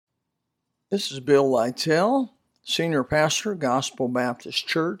This is Bill Lytell, Senior Pastor, Gospel Baptist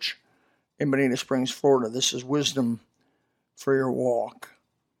Church in Bonita Springs, Florida. This is Wisdom for Your Walk.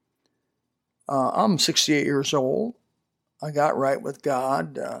 I'm 68 years old. I got right with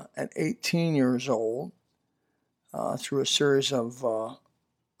God at 18 years old through a series of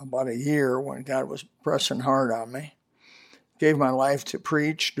about a year when God was pressing hard on me. Gave my life to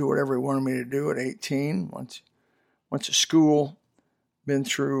preach, do whatever He wanted me to do at 18. Went to school, been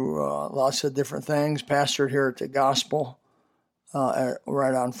through lots of different things, pastored here at the Gospel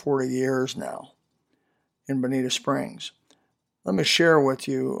right on 40 years now in Bonita Springs. Let me share with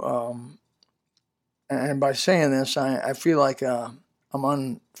you, and by saying this, I feel like I'm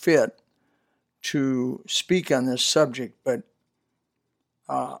unfit to speak on this subject, but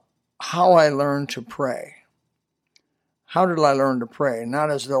how I learned to pray. How did I learn to pray? Not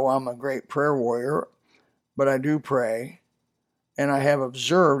as though I'm a great prayer warrior, but I do pray, and I have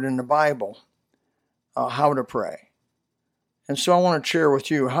observed in the Bible how to pray. And so I want to share with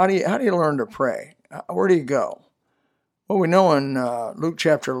you, how do you learn to pray? Where do you go? Well, we know in Luke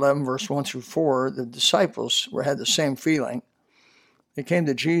chapter 11, verse 1 through 4, the disciples had the same feeling. They came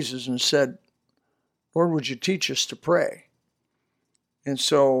to Jesus and said, Lord, would you teach us to pray? And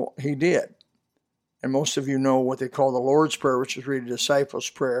so He did. And most of you know what they call the Lord's Prayer, which is really the disciples'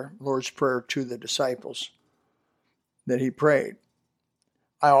 prayer, Lord's Prayer to the disciples that He prayed.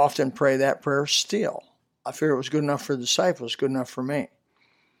 I often pray that prayer still. I figured it was good enough for the disciples, good enough for me.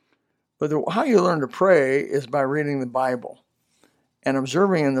 But how you learn to pray is by reading the Bible and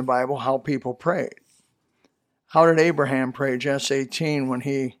observing in the Bible how people prayed. How did Abraham pray, Genesis 18, when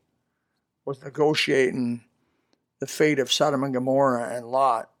he was negotiating the fate of Sodom and Gomorrah and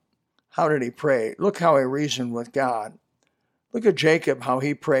Lot? How did he pray? Look how he reasoned with God. Look at Jacob, how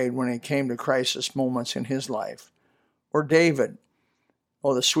he prayed when he came to crisis moments in his life. Or David,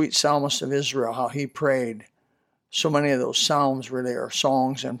 the sweet psalmist of Israel, how he prayed. So many of those psalms really are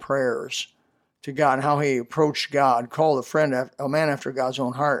songs and prayers to God, how he approached God, called a man after God's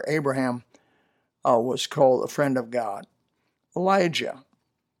own heart. Abraham was called a friend of God. Elijah.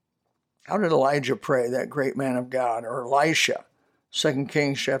 How did Elijah pray, that great man of God? Or Elisha, 2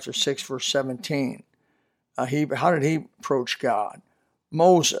 Kings chapter 6, verse 17. How did he approach God?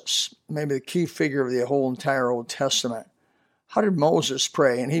 Moses, maybe the key figure of the whole entire Old Testament. How did Moses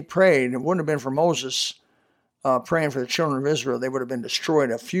pray? And he prayed. It wouldn't have been for Moses praying for the children of Israel. They would have been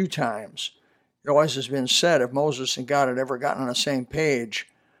destroyed a few times. It always has been said, if Moses and God had ever gotten on the same page,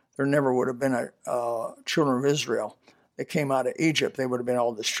 there never would have been a children of Israel that came out of Egypt. They would have been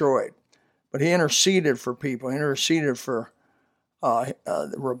all destroyed. But he interceded for people. He interceded for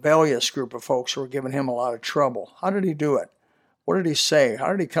the rebellious group of folks who were giving him a lot of trouble. How did he do it? What did he say? How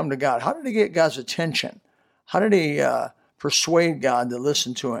did he come to God? How did he get God's attention? How did he persuade God to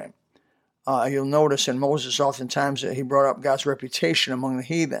listen to him? You'll notice in Moses oftentimes that he brought up God's reputation among the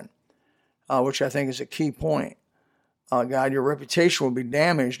heathen, which I think is a key point. God, your reputation will be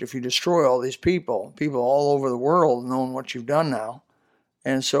damaged if you destroy all these people all over the world knowing what you've done now.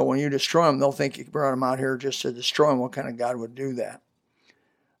 And so when you destroy them, they'll think you brought them out here just to destroy them. What kind of God would do that?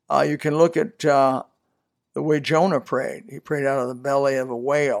 You can look at the way Jonah prayed. He prayed out of the belly of a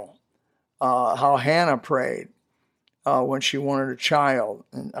whale. How Hannah prayed when she wanted a child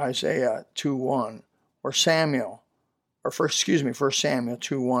in Isaiah 2:1. Or Samuel, or 1 Samuel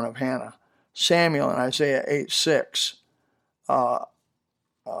 2:1 of Hannah. Samuel in Isaiah 8:6. 1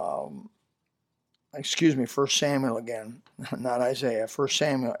 Samuel again, not Isaiah, 1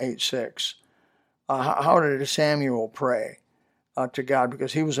 Samuel 8:6. How did Samuel pray to God?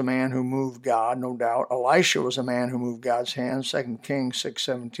 Because he was a man who moved God, no doubt. Elisha was a man who moved God's hand, 2 Kings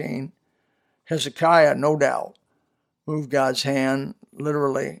 6:17. Hezekiah, no doubt, moved God's hand,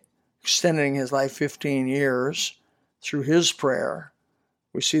 literally extending his life 15 years through his prayer.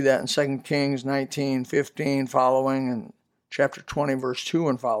 We see that in 2 Kings 19:15 following, and chapter 20, verse 2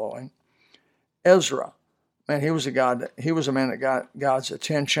 and following. Ezra, man, he was a man that got God's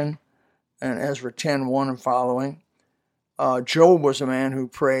attention, and Ezra 10:1 and following. Job was a man who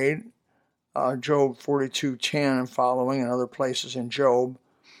prayed, Job 42:10 and following, and other places in Job.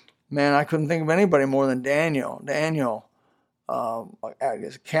 Man, I couldn't think of anybody more than Daniel. Daniel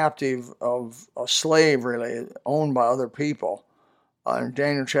is a captive of a slave, really, owned by other people. In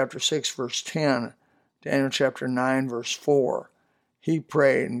Daniel chapter 6, verse 10, Daniel chapter 9, verse 4. He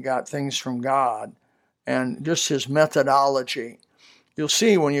prayed and got things from God, and just his methodology. You'll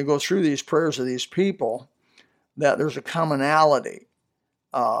see when you go through these prayers of these people that there's a commonality.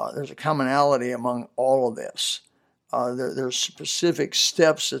 There's a commonality among all of this. There's specific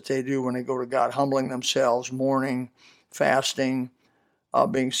steps that they do when they go to God, humbling themselves, mourning, fasting,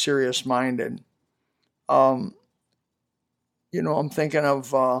 being serious-minded. I'm thinking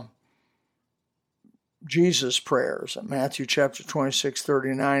of Jesus' prayers in Matthew chapter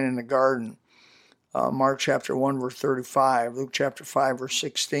 26:39 in the garden, Mark chapter 1, verse 35, Luke chapter 5, verse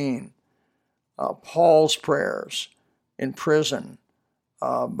 16, Paul's prayers in prison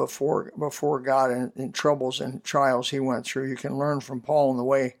before God in troubles and trials he went through. You can learn from Paul in the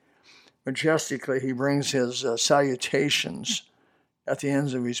way majestically he brings his salutations at the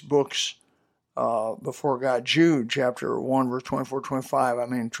ends of his books before God. Jude chapter 1, verse 24,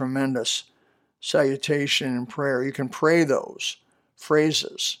 25, tremendous salutation and prayer. You can pray those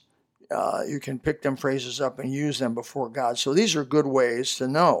phrases. You can pick them phrases up and use them before God. So these are good ways to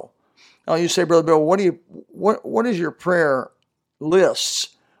know. Now you say, Brother Bill, what is your prayer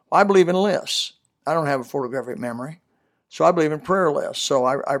lists? Well, I believe in lists. I don't have a photographic memory, so I believe in prayer lists. So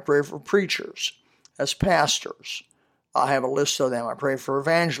I pray for preachers as pastors. I have a list of them. I pray for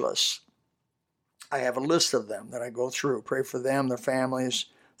evangelists. I have a list of them that I go through. Pray for them, their families,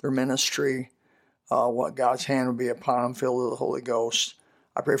 their ministry, what God's hand would be upon them, filled with the Holy Ghost.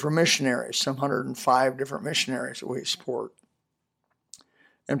 I pray for missionaries, some 105 different missionaries that we support.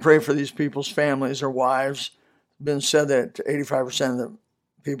 And pray for these people's families, their wives. It's been said that 85% of the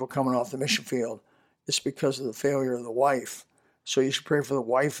people coming off the mission field, it's because of the failure of the wife. So you should pray for the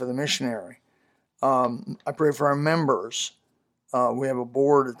wife of the missionary. I pray for our members. We have a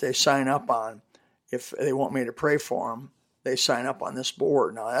board that they sign up on. If they want me to pray for them, they sign up on this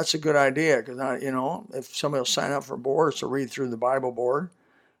board. Now, that's a good idea because, if somebody will sign up for a board, it's to read through the Bible board.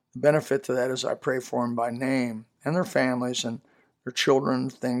 The benefit to that is I pray for them by name and their families and their children,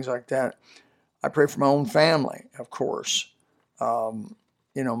 things like that. I pray for my own family, of course.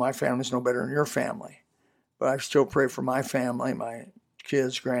 My family's no better than your family. But I still pray for my family, my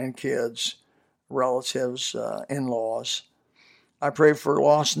kids, grandkids, relatives, in-laws. I pray for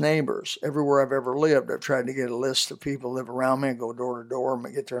lost neighbors. Everywhere I've ever lived, I've tried to get a list of people who live around me and go door to door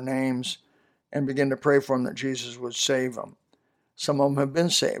and get their names and begin to pray for them that Jesus would save them. Some of them have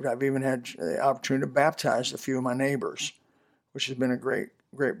been saved. I've even had the opportunity to baptize a few of my neighbors, which has been a great,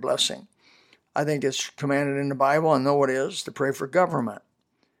 great blessing. I think it's commanded in the Bible, I know it is, to pray for government.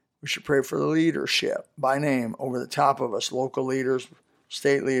 We should pray for the leadership by name over the top of us, local leaders,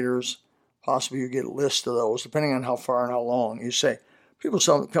 state leaders. Possibly you get a list of those, depending on how far and how long. You say, people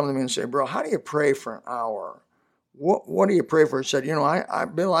come to me and say, bro, how do you pray for an hour? What do you pray for? I said,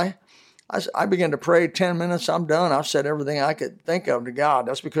 Bill, I began to pray 10 minutes, I'm done. I've said everything I could think of to God.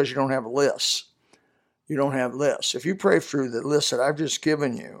 That's because you don't have lists. You don't have lists. If you pray through the list that I've just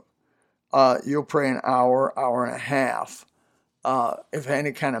given you, you'll pray an hour, hour and a half, if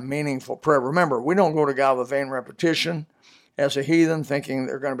any kind of meaningful prayer. Remember, we don't go to God with vain repetition as a heathen, thinking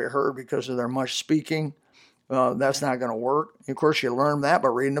they're going to be heard because of their much speaking. That's not going to work. Of course, you learn that by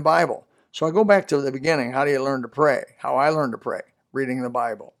reading the Bible. So I go back to the beginning. How do you learn to pray? How I learned to pray, reading the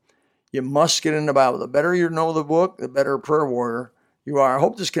Bible. You must get in the Bible. The better you know the book, the better a prayer warrior you are. I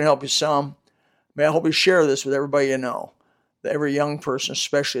hope this can help you some. I hope you share this with everybody you know, every young person,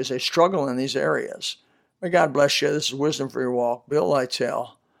 especially as they struggle in these areas. May God bless you. This is Wisdom for Your Walk. Bill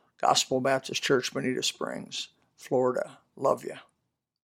Lytell, Gospel Baptist Church, Bonita Springs, Florida. Love you.